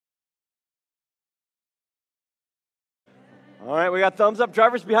All right, we got thumbs up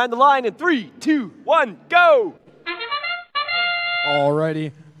drivers behind the line in 3, 2, 1, go!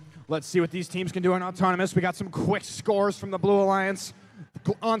 Alrighty, let's see what these teams can do in autonomous. We got some quick scores from the Blue Alliance.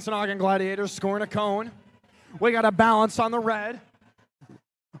 Ontonagon Gladiators scoring a cone. We got a balance on the red.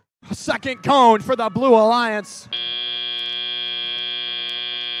 A second cone for the Blue Alliance.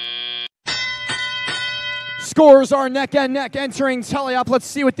 Scores are neck and neck entering tally-up. Let's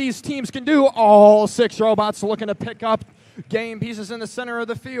see what these teams can do. All 6 robots looking to pick up game pieces in the center of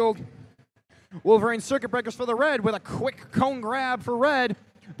the field. Wolverine Circuit Breakers for the red with a quick cone grab for red.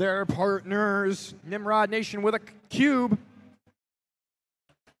 Their partners, Nimrod Nation with a cube.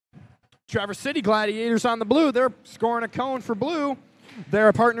 Traverse City Gladiators on the blue. They're scoring a cone for blue.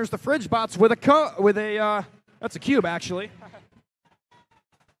 Their partners, the Fridge Bots, with a that's a cube actually.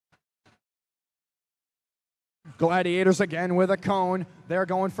 Gladiators again with a cone. They're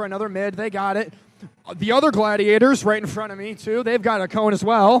going for another mid. They got it. The other Gladiators right in front of me too. They've got a cone as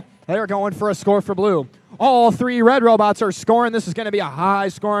well. They're going for a score for blue. All 3 red robots are scoring. This is going to be a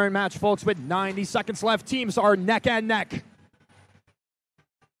high-scoring match, folks, with 90 seconds left. Teams are neck and neck.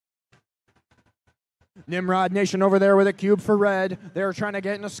 Nimrod Nation over there with a cube for red. They're trying to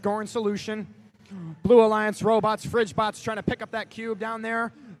get in a scoring solution. Blue Alliance robots, Fridge Bots trying to pick up that cube down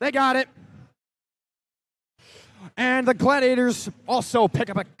there. They got it. And the Gladiators also pick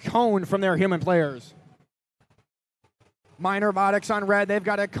up a cone from their human players. Mine Robotics on red. They've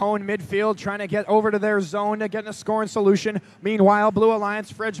got a cone midfield trying to get over to their zone to get in a scoring solution. Meanwhile, Blue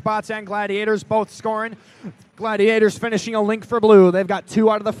Alliance, Fridge Bots, and Gladiators both scoring. Gladiators finishing a link for blue. They've got 2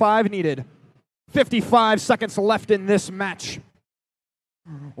 out of the 5 needed. 55 seconds left in this match.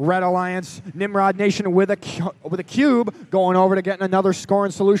 Red Alliance, Nimrod Nation with a cube going over to get another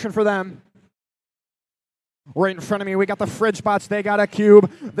scoring solution for them. Right in front of me, we got the Fridge Bots. They got a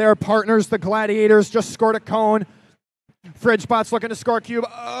cube. Their partners, the Gladiators, just scored a cone. Fridge Bots looking to score a cube.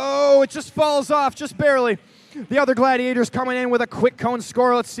 Oh, it just falls off, just barely. The other Gladiators coming in with a quick cone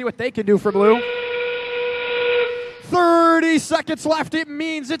score. Let's see what they can do for blue. 30 seconds left. It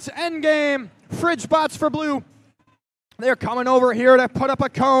means it's endgame. Fridge Bots for blue. They're coming over here to put up a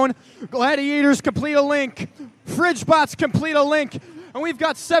cone. Gladiators complete a link. Fridge Bots complete a link. And we've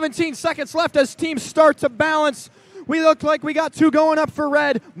got 17 seconds left as teams start to balance. We look like we got 2 going up for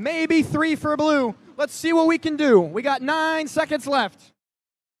red, maybe 3 for blue. Let's see what we can do. We got 9 seconds left.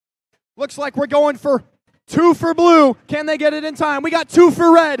 Looks like we're going for 2 for blue. Can they get it in time? We got 2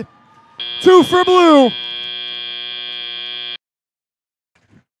 for red, 2 for blue.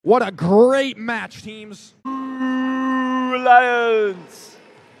 What a great match, teams. Lions.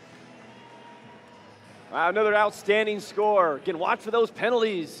 Wow, another outstanding score. Again, watch for those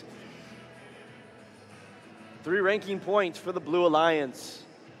penalties. 3 ranking points for the Blue Alliance.